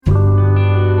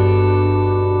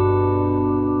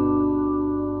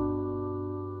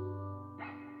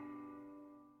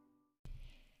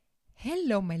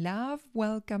Hello, my love.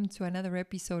 Welcome to another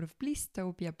episode of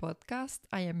Blistopia podcast.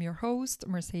 I am your host,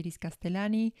 Mercedes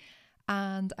Castellani,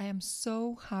 and I am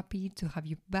so happy to have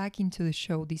you back into the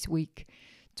show this week.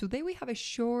 Today we have a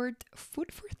short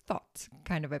food for thought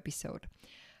kind of episode.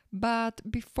 But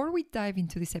before we dive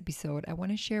into this episode, I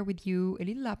want to share with you a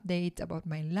little update about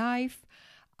my life.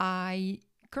 I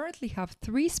currently have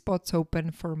 3 spots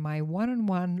open for my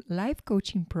one-on-one life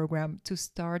coaching program to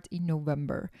start in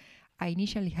November. I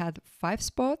initially had 5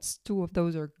 spots, 2 of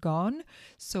those are gone.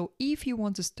 So if you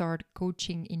want to start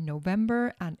coaching in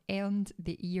November and end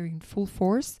the year in full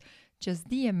force, just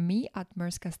DM me at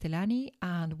Mers Castellani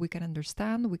and we can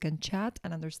chat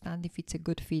and understand if it's a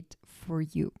good fit for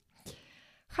you.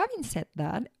 Having said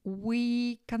that,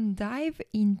 we can dive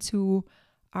into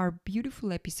our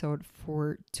beautiful episode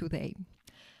for today.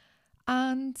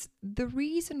 And the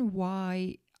reason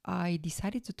why I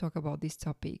decided to talk about this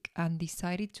topic and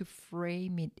decided to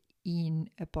frame it in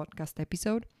a podcast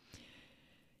episode,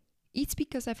 it's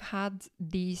because I've had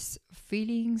these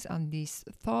feelings and these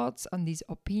thoughts and this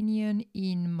opinion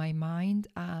in my mind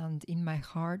and in my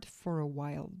heart for a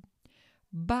while.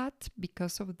 But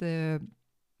because of the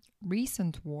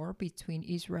recent war between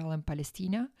Israel and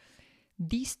Palestine,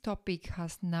 this topic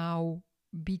has now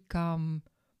become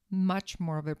much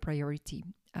more of a priority,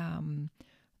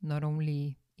 not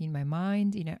only in my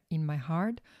mind, in my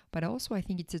heart, but also I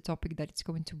think it's a topic that it's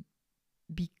going to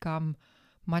become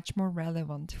much more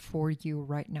relevant for you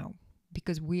right now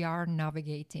because we are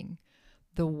navigating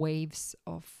the waves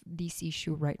of this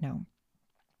issue right now.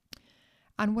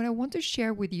 And what I want to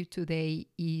share with you today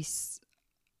is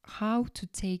how to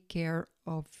take care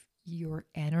of your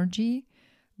energy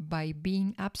by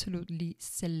being absolutely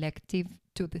selective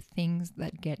to the things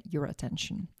that get your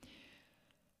attention.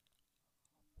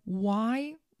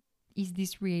 Why is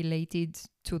this related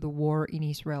to the war in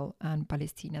Israel and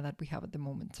Palestine that we have at the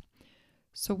moment?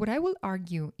 So what I will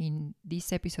argue in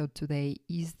this episode today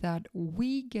is that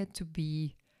we get to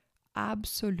be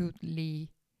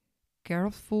absolutely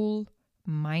careful,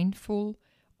 mindful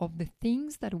of the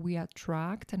things that we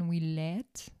attract and we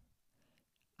let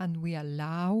and we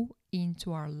allow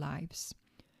into our lives.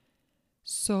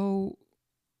 So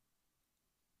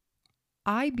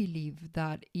I believe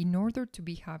that in order to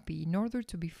be happy, in order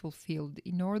to be fulfilled,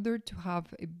 in order to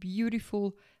have a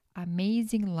beautiful,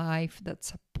 amazing life that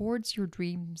supports your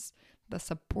dreams, that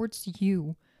supports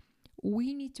you,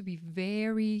 we need to be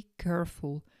very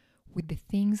careful with the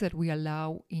things that we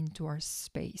allow into our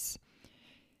space.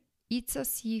 It's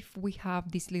as if we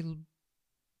have this little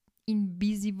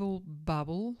invisible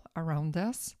bubble around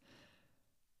us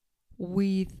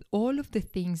with all of the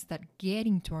things that get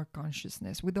into our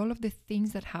consciousness, with all of the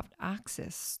things that have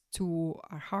access to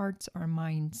our hearts, our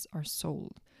minds, our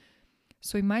soul.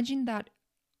 So imagine that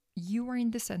you are in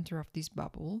the center of this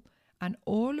bubble and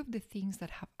all of the things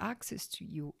that have access to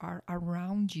you are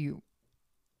around you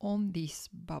on this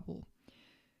bubble.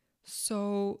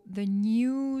 So the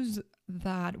news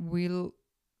that will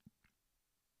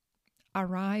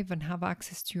arrive and have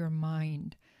access to your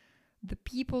mind, the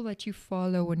people that you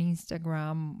follow on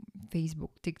Instagram, Facebook,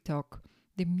 TikTok,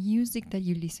 the music that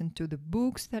you listen to, the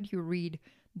books that you read,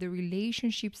 the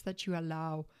relationships that you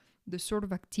allow, the sort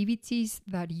of activities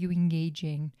that you engage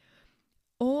in,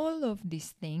 all of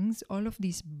these things, all of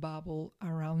this bubble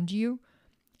around you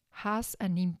has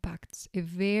an impact, a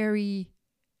very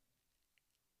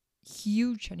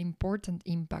huge and important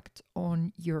impact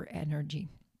on your energy.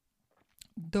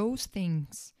 Those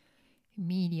things,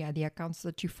 media, the accounts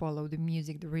that you follow, the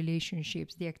music, the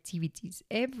relationships, the activities,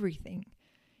 everything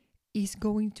is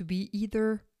going to be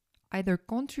either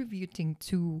contributing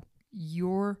to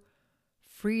your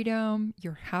freedom,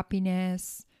 your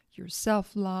happiness, your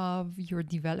self-love, your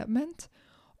development,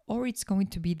 or it's going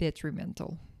to be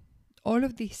detrimental. All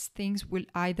of these things will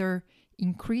either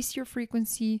increase your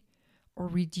frequency or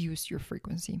reduce your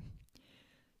frequency.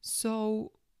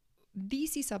 So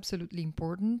this is absolutely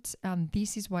important, and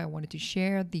this is why I wanted to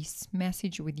share this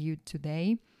message with you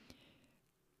today,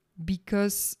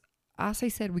 because as I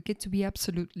said, we get to be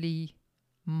absolutely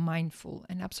mindful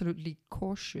and absolutely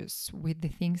cautious with the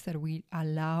things that we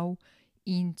allow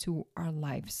into our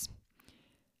lives.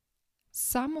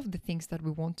 Some of the things that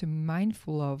we want to be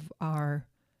mindful of are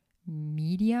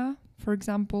media, for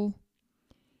example,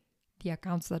 the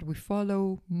accounts that we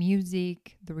follow,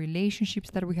 music, the relationships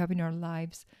that we have in our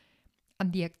lives,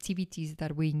 and the activities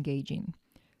that we engage in.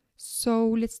 So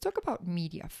let's talk about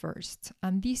media first.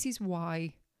 And this is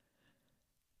why,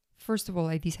 first of all,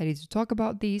 I decided to talk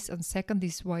about this. And second,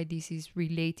 this is why this is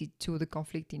related to the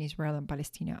conflict in Israel and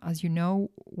Palestine. As you know,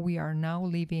 we are now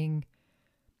living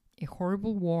a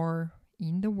horrible war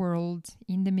in the world,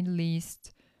 in the Middle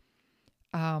East.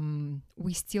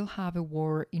 We still have a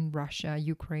war in Russia,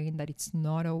 Ukraine, that it's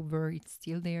not over. It's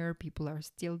still there. People are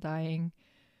still dying.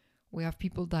 We have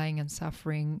people dying and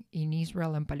suffering in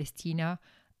Israel and Palestine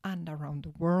and around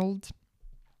the world.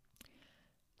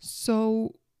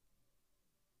 So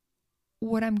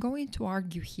what I'm going to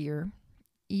argue here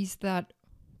is that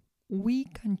we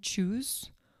can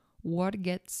choose what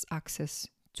gets access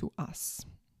to us.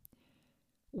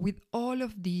 With all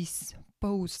of these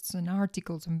posts and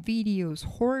articles and videos,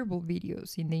 horrible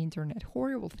videos in the internet,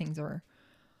 horrible things are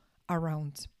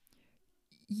around,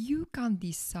 you can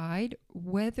decide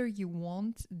whether you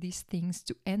want these things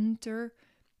to enter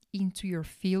into your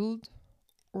field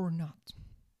or not.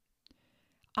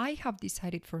 I have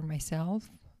decided for myself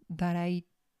that I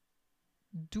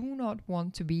do not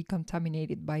want to be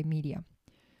contaminated by media.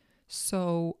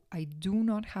 So I do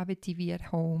not have a TV at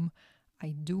home.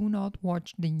 I do not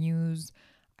watch the news.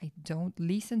 I don't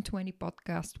listen to any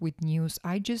podcast with news.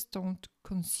 I just don't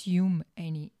consume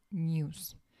any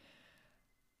news.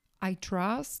 I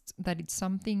trust that it's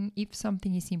something, if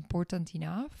something is important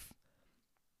enough,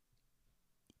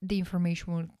 the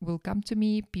information will come to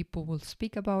me. People will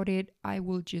speak about it. I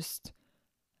will just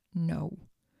know.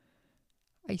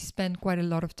 I spend quite a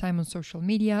lot of time on social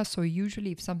media. So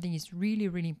usually if something is really,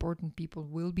 really important, people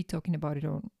will be talking about it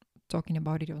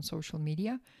on social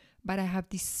media. But I have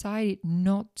decided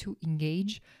not to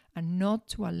engage and not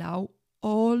to allow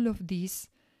all of this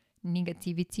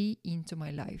negativity into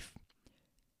my life.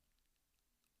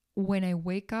 When I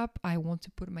wake up, I want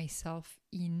to put myself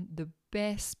in the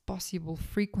best possible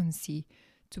frequency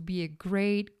to be a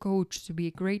great coach, to be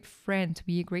a great friend, to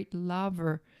be a great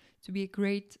lover, to be a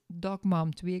great dog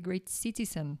mom, to be a great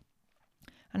citizen.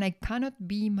 And I cannot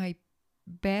be my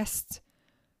best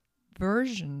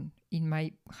version in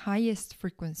my highest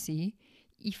frequency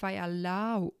if I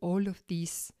allow all of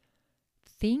these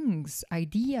things,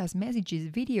 ideas,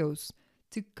 messages, videos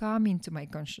to come into my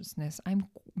consciousness. I'm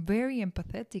very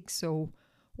empathetic, so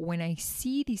when I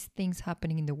see these things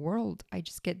happening in the world, I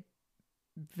just get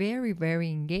very, very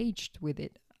engaged with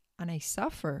it and I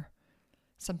suffer.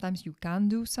 Sometimes you can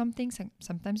do something,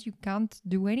 sometimes you can't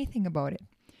do anything about it.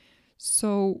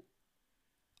 So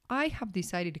I have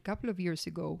decided a couple of years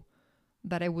ago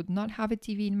that I would not have a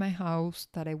TV in my house,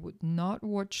 that I would not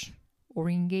watch or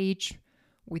engage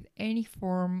with any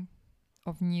form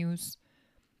of news.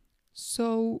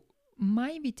 So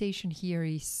my invitation here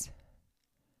is,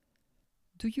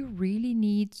 do you really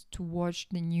need to watch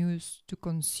the news to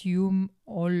consume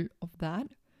all of that?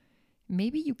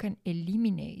 Maybe you can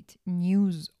eliminate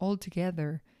news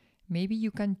altogether. Maybe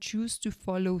you can choose to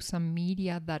follow some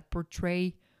media that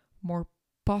portray more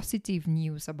positive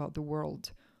news about the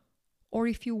world. Or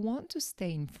if you want to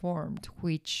stay informed,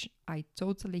 which I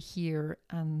totally hear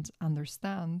and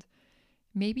understand,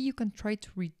 maybe you can try to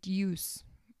reduce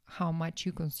how much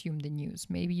you consume the news.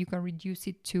 Maybe you can reduce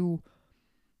it to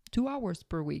 2 hours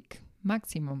per week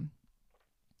maximum.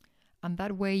 And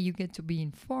that way you get to be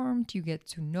informed, you get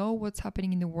to know what's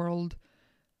happening in the world,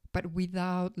 but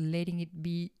without letting it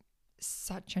be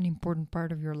such an important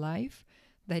part of your life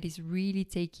that is really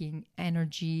taking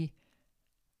energy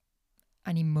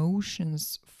and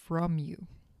emotions from you.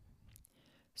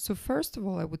 So first of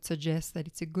all, I would suggest that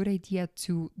it's a good idea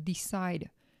to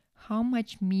decide how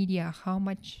much media, how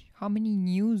many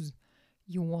news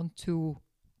you want to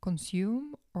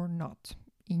consume or not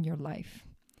in your life.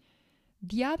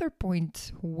 The other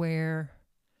point where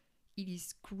it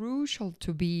is crucial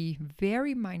to be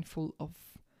very mindful of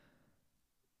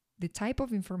the type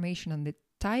of information and the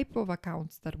type of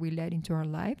accounts that we let into our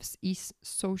lives is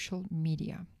social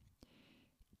media.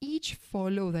 Each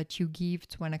follow that you give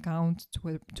to an account,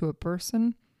 to a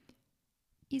person,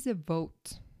 is a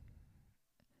vote.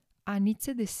 And it's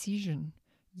a decision.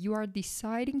 You are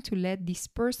deciding to let this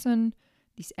person,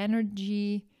 this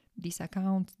energy, this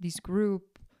account, this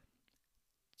group,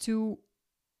 to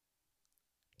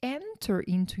enter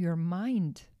into your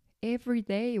mind every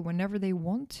day whenever they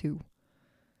want to.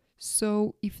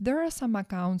 So if there are some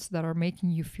accounts that are making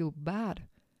you feel bad,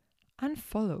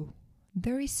 unfollow.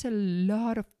 There is a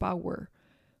lot of power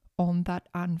on that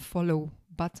unfollow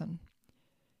button.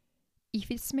 If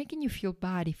it's making you feel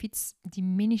bad, if it's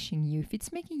diminishing you, if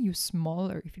it's making you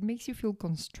smaller, if it makes you feel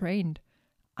constrained,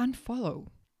 unfollow.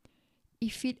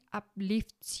 If it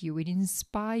uplifts you, it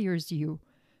inspires you,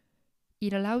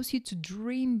 it allows you to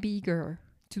dream bigger,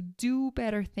 to do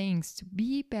better things, to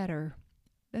be better,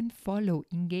 then follow,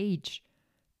 engage,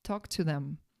 talk to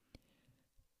them.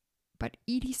 But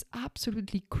it is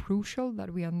absolutely crucial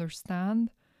that we understand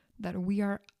that we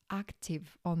are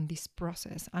active on this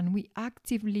process and we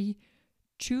actively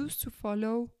choose to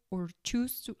follow or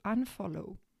choose to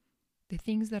unfollow the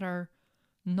things that are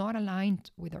not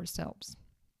aligned with ourselves.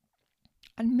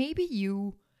 And maybe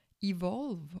you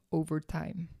evolve over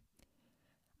time.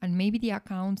 And maybe the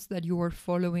accounts that you were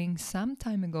following some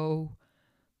time ago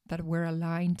that were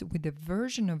aligned with a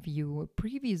version of you, a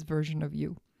previous version of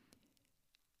you,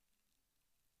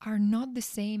 are not the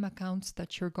same accounts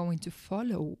that you're going to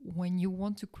follow when you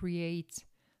want to create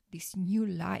this new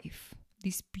life,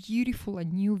 this beautiful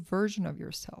and new version of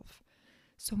yourself.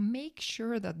 So make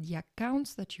sure that the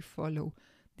accounts that you follow,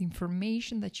 the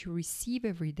information that you receive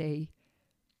every day,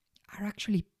 are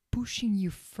actually pushing you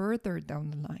further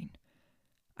down the line,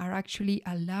 are actually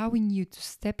allowing you to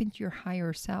step into your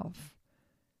higher self.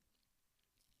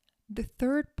 The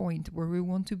third point where we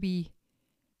want to be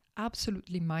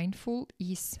absolutely mindful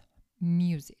is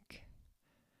music.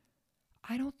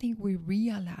 I don't think we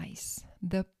realize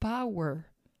the power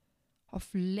of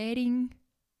letting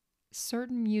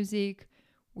certain music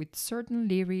with certain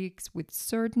lyrics, with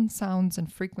certain sounds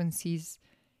and frequencies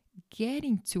get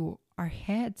into our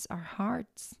heads, our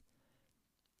hearts.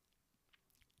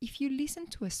 If you listen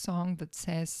to a song that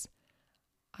says,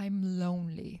 "I'm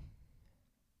lonely,"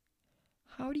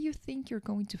 how do you think you're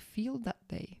going to feel that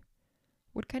day?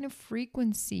 What kind of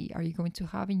frequency are you going to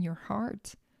have in your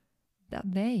heart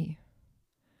that day?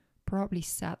 Probably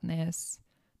sadness,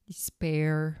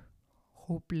 despair,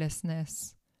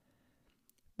 hopelessness.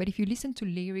 But if you listen to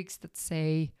lyrics that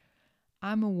say,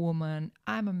 "I'm a woman,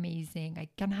 I'm amazing, I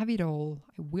can have it all,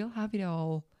 I will have it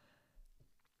all,"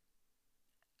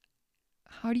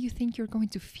 how do you think you're going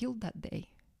to feel that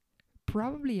day?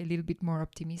 Probably a little bit more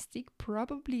optimistic,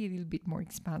 probably a little bit more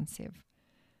expansive.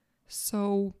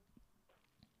 So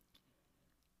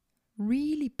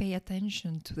really pay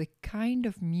attention to the kind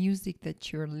of music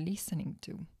that you're listening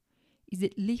to. Is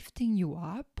it lifting you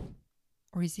up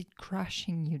or is it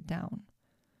crushing you down?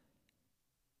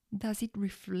 Does it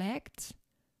reflect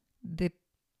the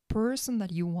person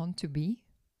that you want to be?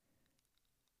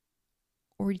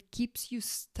 Or it keeps you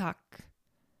stuck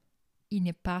in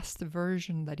a past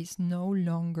version that is no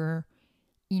longer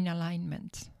in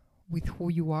alignment with who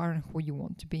you are and who you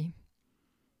want to be?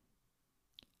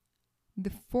 The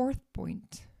fourth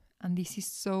point, and this is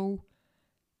so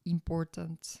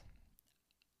important,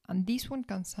 and this one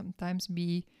can sometimes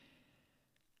be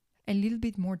a little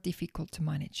bit more difficult to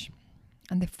manage.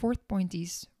 And the fourth point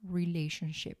is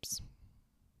relationships.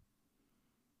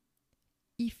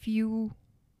 If you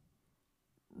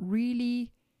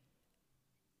really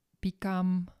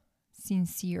become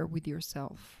sincere with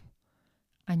yourself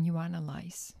and you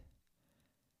analyze,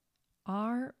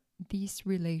 are these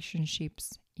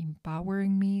relationships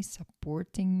empowering me,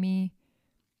 supporting me,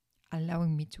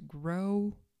 allowing me to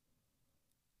grow?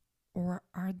 Or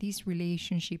are these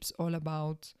relationships all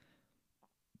about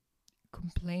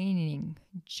complaining,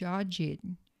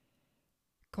 judging,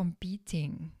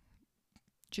 competing,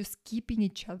 just keeping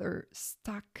each other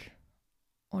stuck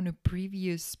on a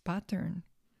previous pattern,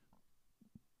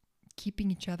 keeping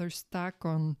each other stuck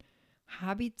on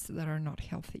habits that are not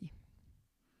healthy?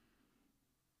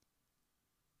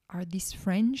 Are these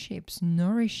friendships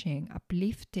nourishing,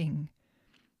 uplifting?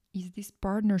 Is this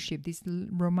partnership, this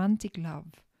romantic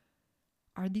love,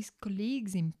 are these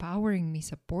colleagues empowering me,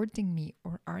 supporting me,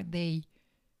 or are they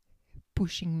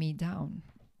pushing me down?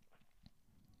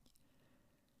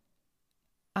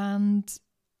 And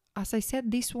as I said,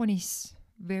 this one is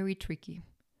very tricky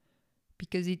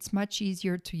because it's much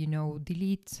easier to,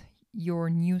 delete your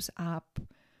news app,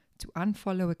 to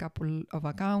unfollow a couple of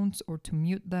accounts or to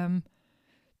mute them,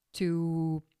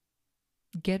 to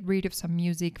get rid of some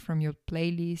music from your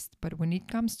playlist. But when it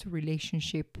comes to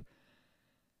relationship,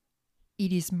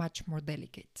 it is much more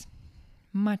delicate,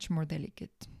 much more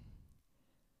delicate.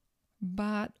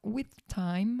 But with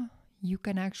time, you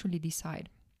can actually decide,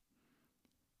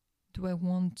 do I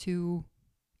want to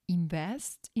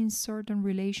invest in certain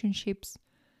relationships?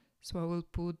 So I will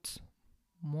put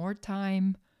more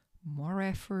time, more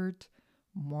effort,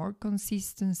 more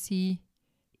consistency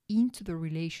into the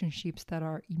relationships that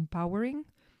are empowering?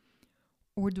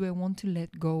 Or do I want to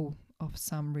let go of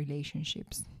some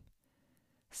relationships?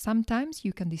 Sometimes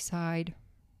you can decide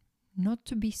not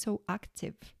to be so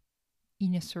active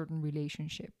in a certain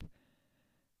relationship,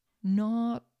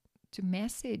 not to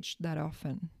message that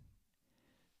often,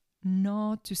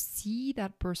 not to see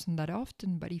that person that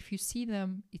often, but if you see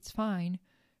them, it's fine,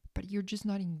 but you're just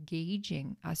not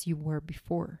engaging as you were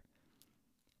before.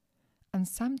 And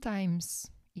sometimes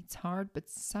it's hard, but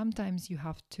sometimes you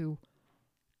have to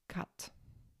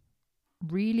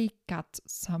really cut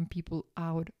some people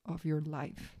out of your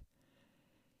life.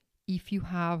 If you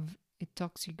have a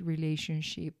toxic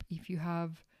relationship, if you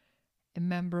have a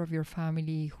member of your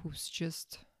family who's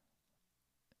just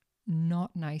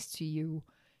not nice to you,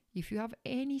 if you have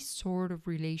any sort of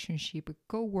relationship, a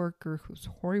coworker who's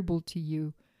horrible to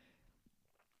you,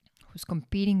 who's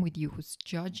competing with you, who's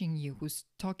judging you, who's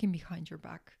talking behind your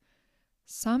back,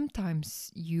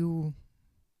 sometimes you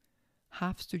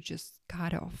have to just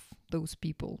cut off those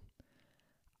people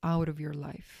out of your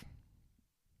life.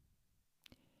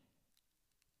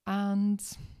 And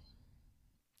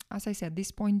as I said,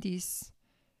 this point is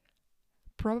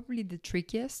probably the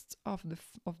trickiest of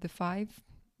the five,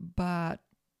 but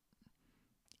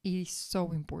it is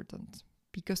so important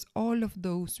because all of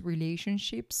those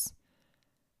relationships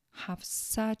have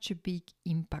such a big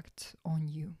impact on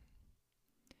you.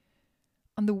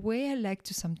 And the way I like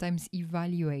to sometimes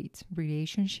evaluate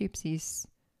relationships is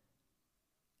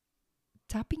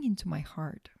tapping into my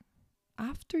heart.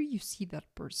 After you see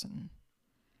that person,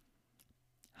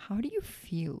 how do you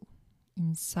feel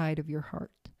inside of your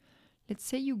heart? Let's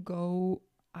say you go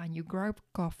and you grab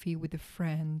coffee with a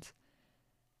friend,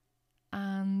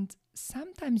 and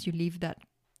sometimes you leave that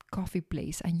coffee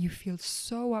place and you feel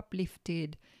so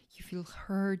uplifted, you feel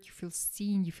heard, you feel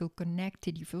seen, you feel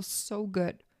connected, you feel so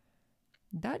good.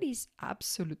 That is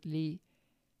absolutely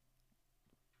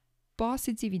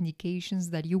positive indications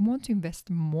that you want to invest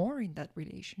more in that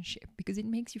relationship because it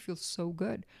makes you feel so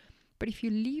good. But if you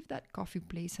leave that coffee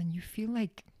place and you feel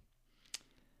like,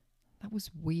 that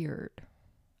was weird,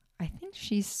 I think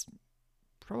she's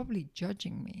probably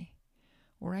judging me,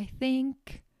 or I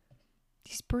think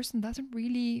this person doesn't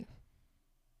really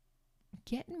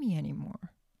get me anymore.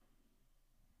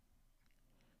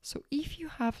 So if you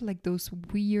have like those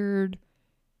weird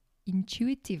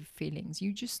intuitive feelings,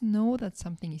 you just know that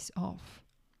something is off.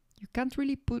 You can't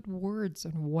really put words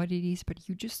on what it is, but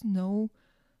you just know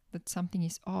that something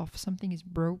is off, something is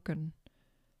broken,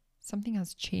 something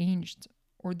has changed,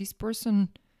 or this person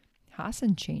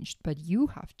hasn't changed, but you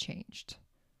have changed.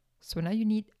 So now you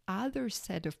need other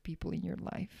set of people in your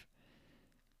life.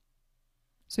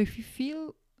 So if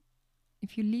you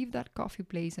leave that coffee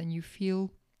place and you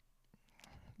feel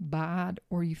bad,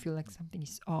 or you feel like something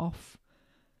is off,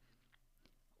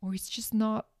 or it's just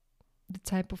not the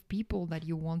type of people that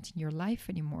you want in your life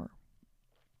anymore,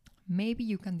 maybe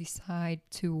you can decide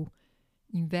to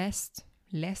invest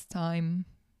less time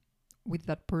with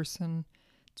that person,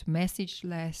 to message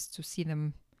less, to see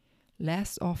them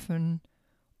less often,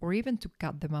 or even to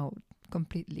cut them out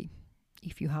completely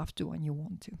if you have to and you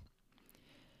want to.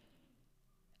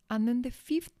 And then the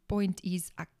fifth point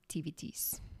is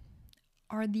activities.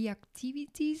 Are the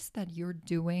activities that you're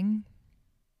doing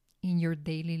in your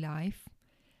daily life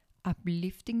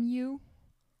uplifting you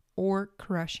or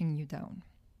crushing you down?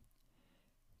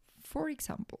 For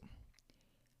example,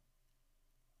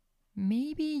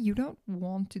 maybe you don't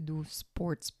want to do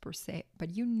sports per se,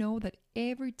 but you know that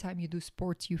every time you do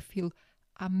sports, you feel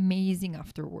amazing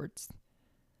afterwards.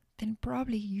 Then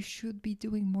probably you should be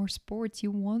doing more sports.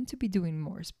 You want to be doing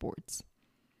more sports.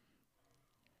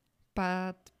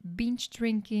 But binge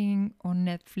drinking on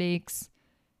Netflix,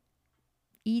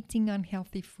 eating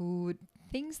unhealthy food,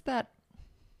 things that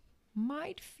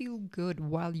might feel good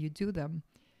while you do them,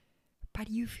 but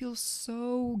you feel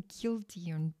so guilty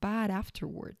and bad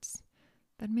afterwards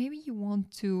that maybe you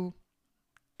want to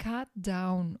cut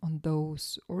down on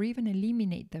those or even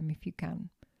eliminate them if you can.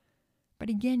 But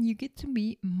again, you get to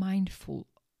be mindful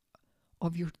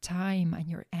of your time and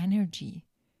your energy.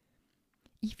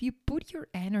 If you put your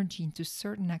energy into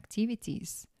certain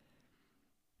activities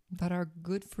that are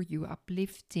good for you,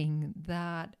 uplifting,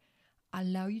 that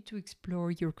allow you to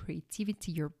explore your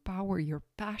creativity, your power, your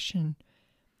passion,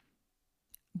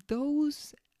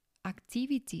 those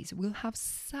activities will have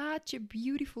such a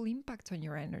beautiful impact on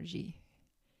your energy.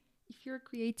 If you're a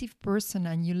creative person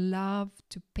and you love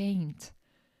to paint,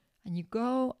 and you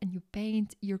go and you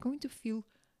paint, you're going to feel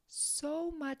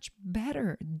so much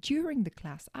better during the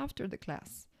class, after the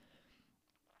class.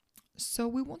 So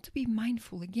we want to be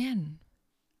mindful again.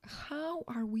 How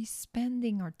are we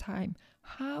spending our time?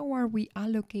 How are we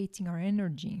allocating our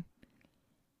energy?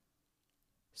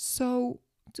 So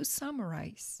to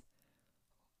summarize,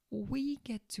 we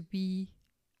get to be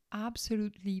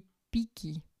absolutely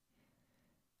picky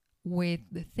with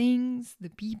the things,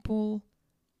 the people,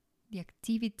 the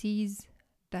activities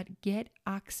that get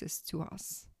access to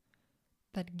us,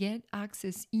 that get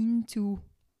access into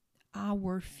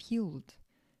our field,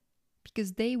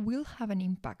 because they will have an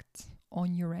impact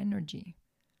on your energy.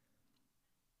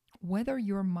 Whether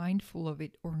you're mindful of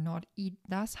it or not, it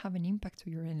does have an impact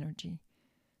on your energy.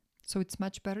 So it's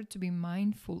much better to be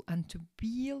mindful and to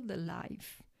build a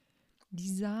life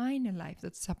Design a life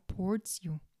that supports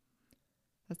you,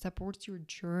 that supports your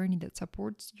journey, that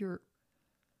supports your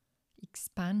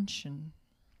expansion.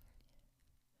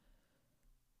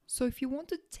 So if you want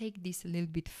to take this a little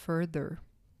bit further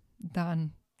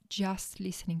than just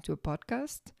listening to a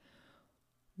podcast,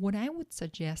 what I would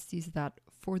suggest is that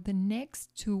for the next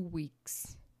 2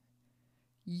 weeks,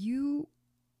 you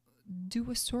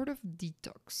do a sort of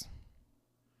detox.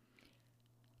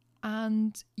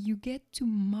 And you get to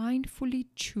mindfully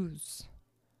choose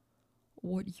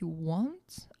what you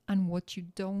want and what you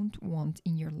don't want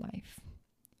in your life.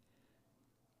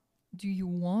 Do you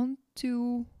want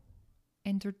to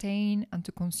entertain and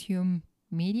to consume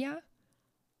media?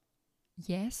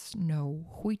 Yes, no.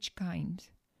 Which kind?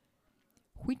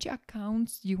 Which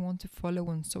accounts do you want to follow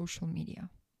on social media?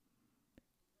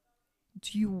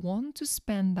 Do you want to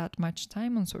spend that much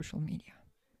time on social media?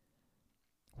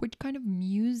 Which kind of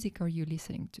music are you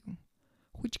listening to?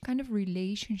 Which kind of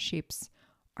relationships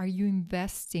are you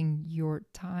investing your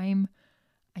time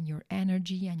and your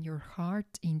energy and your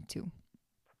heart into?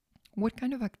 What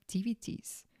kind of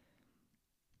activities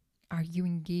are you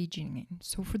engaging in?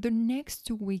 So for the next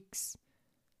 2 weeks,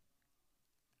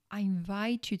 I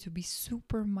invite you to be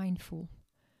super mindful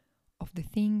of the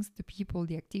things, the people,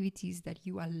 the activities that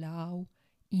you allow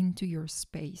into your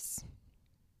space.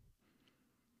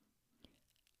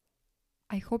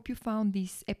 I hope you found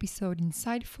this episode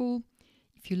insightful.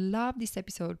 If you love this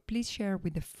episode, please share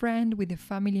with a friend, with a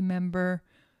family member,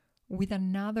 with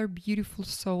another beautiful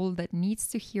soul that needs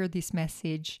to hear this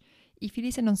message. If you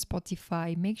listen on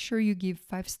Spotify, make sure you give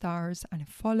 5 stars and a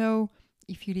follow.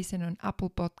 If you listen on Apple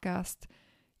Podcast,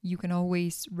 you can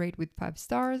always rate with 5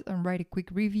 stars and write a quick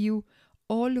review.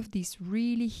 All of this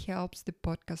really helps the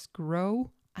podcast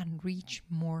grow and reach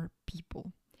more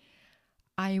people.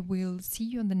 I will see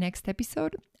you on the next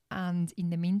episode, and in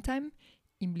the meantime,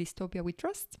 in Blistopia we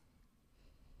trust.